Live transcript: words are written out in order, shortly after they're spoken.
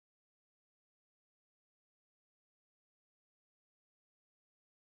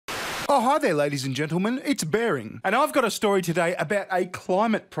Oh, hi there, ladies and gentlemen. It's Bearing. And I've got a story today about a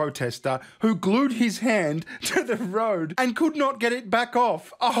climate protester who glued his hand to the road and could not get it back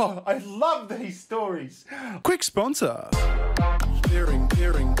off. Oh, I love these stories. Quick sponsor. Bearing.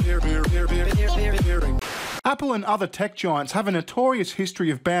 Apple and other tech giants have a notorious history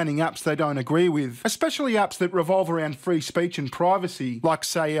of banning apps they don't agree with, especially apps that revolve around free speech and privacy, like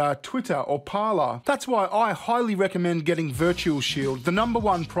say Twitter or Parler. That's why I highly recommend getting VirtualShield, the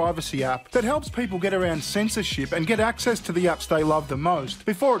 #1 privacy app that helps people get around censorship and get access to the apps they love the most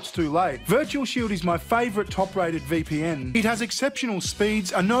before it's too late. VirtualShield is my favourite top-rated VPN. It has exceptional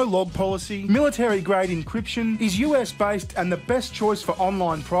speeds, a no-log policy, military-grade encryption, is US-based and the best choice for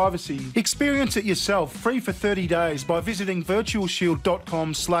online privacy. Experience it yourself, free for 30 days by visiting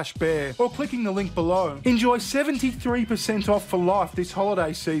virtualshield.com/bear or clicking the link below. Enjoy 73% off for life this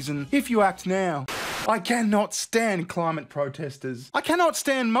holiday season if you act now. I cannot stand climate protesters. I cannot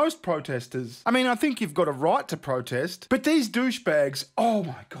stand most protesters. I mean, I think you've got a right to protest, but these douchebags, oh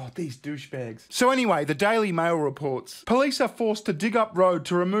my God, these douchebags. So anyway, the Daily Mail reports, police are forced to dig up road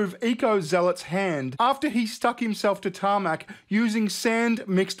to remove eco-zealot's hand after he stuck himself to tarmac using sand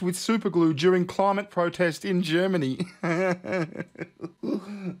mixed with superglue during climate protest in Germany.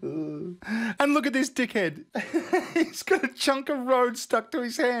 And look at this dickhead. He's got a chunk of road stuck to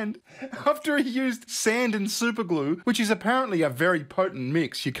his hand after he used sand and superglue, which is apparently a very potent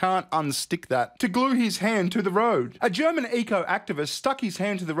mix, you can't unstick that, to glue his hand to the road. A German eco-activist stuck his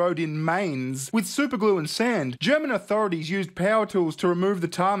hand to the road in Mainz with superglue and sand. German authorities used power tools to remove the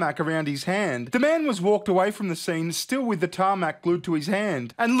tarmac around his hand. The man was walked away from the scene still with the tarmac glued to his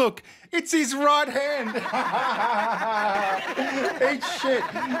hand. And look, it's his right hand. Eat shit.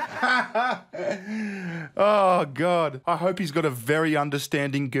 Oh, God. I hope he's got a very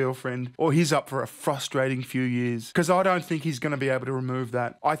understanding girlfriend or he's up for a frustrating few years because I don't think he's going to be able to remove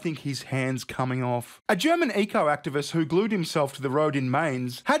that. I think his hand's coming off. A German eco-activist who glued himself to the road in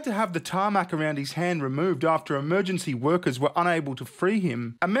Mainz had to have the tarmac around his hand removed after emergency workers were unable to free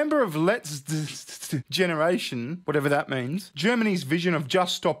him. A member of Let's Generation, whatever that means, Germany's vision of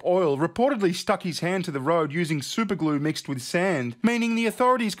Just Stop Oil, reportedly stuck his hand to the road using superglue mixed with sand, meaning the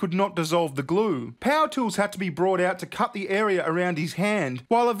authorities could not dissolve the glue. Power tools had to be brought out to cut the area around his hand,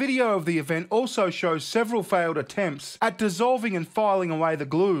 while a video of the event also shows several failed attempts at dissolving and filing away the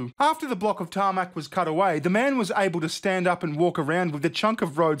glue. After the block of tarmac was cut away, the man was able to stand up and walk around with the chunk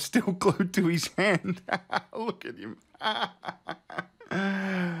of road still glued to his hand. Look at him.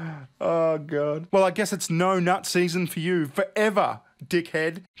 Oh, God. Well, I guess it's no nut season for you forever,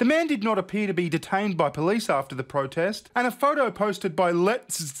 dickhead. The man did not appear to be detained by police after the protest, and a photo posted by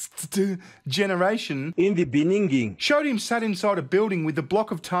Let's Generation in the beginning showed him sat inside a building with the block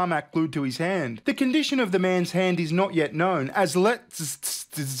of tarmac glued to his hand. The condition of the man's hand is not yet known, as Let's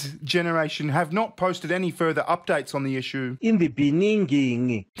Generation have not posted any further updates on the issue. in the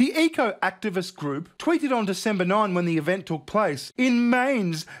beginning. The eco-activist group tweeted on December 9 when the event took place. In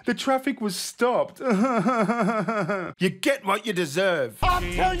Mainz, the traffic was stopped. You get what you deserve. I'll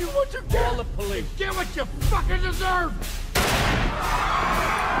tell you what you get! Call the police. You get what you fucking deserve!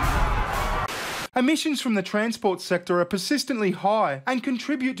 Emissions from the transport sector are persistently high and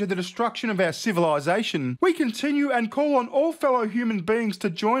contribute to the destruction of our civilization. We continue and call on all fellow human beings to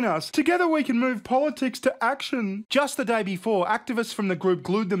join us. Together we can move politics to action. Just the day before, activists from the group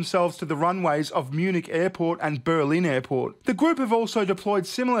glued themselves to the runways of Munich Airport and Berlin Airport. The group have also deployed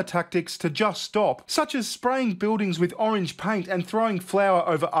similar tactics to Just Stop, such as spraying buildings with orange paint and throwing flour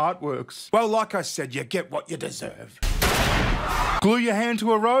over artworks. Well, like I said, you get what you deserve. Glue your hand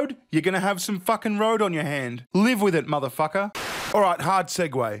to a road, you're gonna have some fucking road on your hand. Live with it, motherfucker. Alright, hard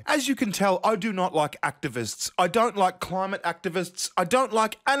segue. As you can tell, I do not like activists. I don't like climate activists. I don't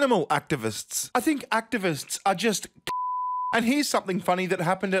like animal activists. I think activists are just And here's something funny that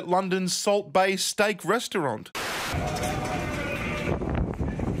happened at London's Salt Bay Steak restaurant.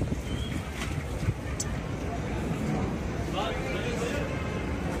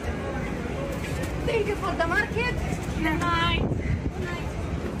 Thank you for the market. Nice.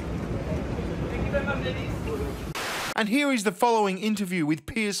 And here is the following interview with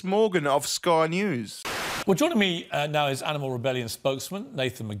Piers Morgan of Sky News. Well, joining me now is Animal Rebellion spokesman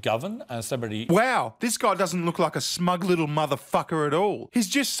Nathan McGovern and celebrity... Wow, this guy doesn't look like a smug little motherfucker at all. He's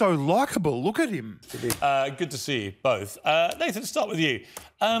just so likeable. Look at him. Good to see you both. Nathan, start with you.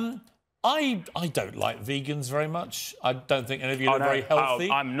 I don't like vegans very much. I don't think any of you are very healthy.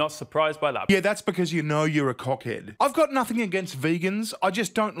 I'm not surprised by that. Yeah, that's because you know you're a cockhead. I've got nothing against vegans. I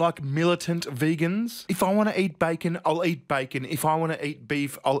just don't like militant vegans. If I want to eat bacon, I'll eat bacon. If I want to eat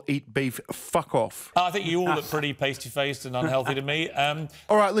beef, I'll eat beef. Fuck off. I think you all look pretty pasty-faced and unhealthy to me.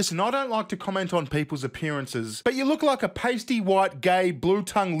 All right, listen, I don't like to comment on people's appearances, but you look like a pasty white gay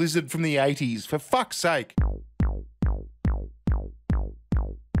blue-tongued lizard from the 80s, for fuck's sake.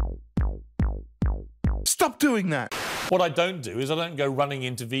 Stop doing that. What I don't do is I don't go running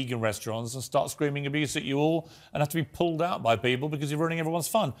into vegan restaurants and start screaming abuse at you all and have to be pulled out by people because you're ruining everyone's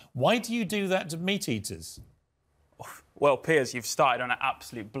fun. Why do you do that to meat eaters? Well, Piers, you've started on an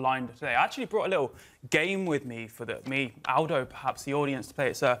absolute blinder today. I actually brought a little game with me for Aldo, perhaps the audience to play.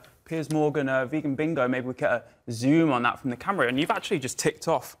 It's a Piers Morgan vegan bingo. Maybe we get a zoom on that from the camera. And you've actually just ticked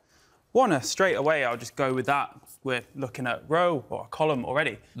off one straight away. I'll just go with that. We're looking at row or a column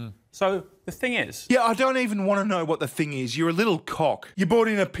already. So the thing is... Yeah, I don't even want to know what the thing is. You're a little cock. You bought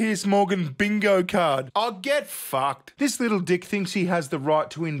in a Piers Morgan bingo card. Oh, get fucked. This little dick thinks he has the right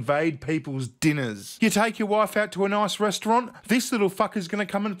to invade people's dinners. You take your wife out to a nice restaurant, this little fucker's going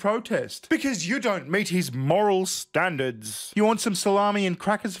to come and protest. Because you don't meet his moral standards. You want some salami and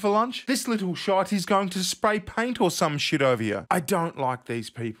crackers for lunch? This little shite is going to spray paint or some shit over you. I don't like these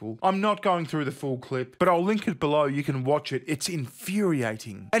people. I'm not going through the full clip, but I'll link it below. You can watch it. It's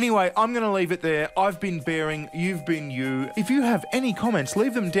infuriating. Anyway, I'm going to leave it there. I've been Bearing, you've been you. If you have any comments,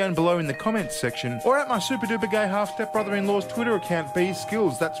 leave them down below in the comments section or at my super duper gay half step brother-in-law's Twitter account, B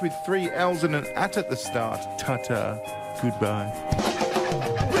Skills. That's with 3 L's and an at the start. Ta-ta. Goodbye.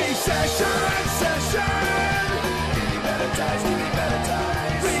 Recession, session. Give me better times, give me better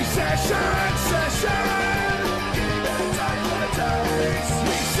times. Recession, session.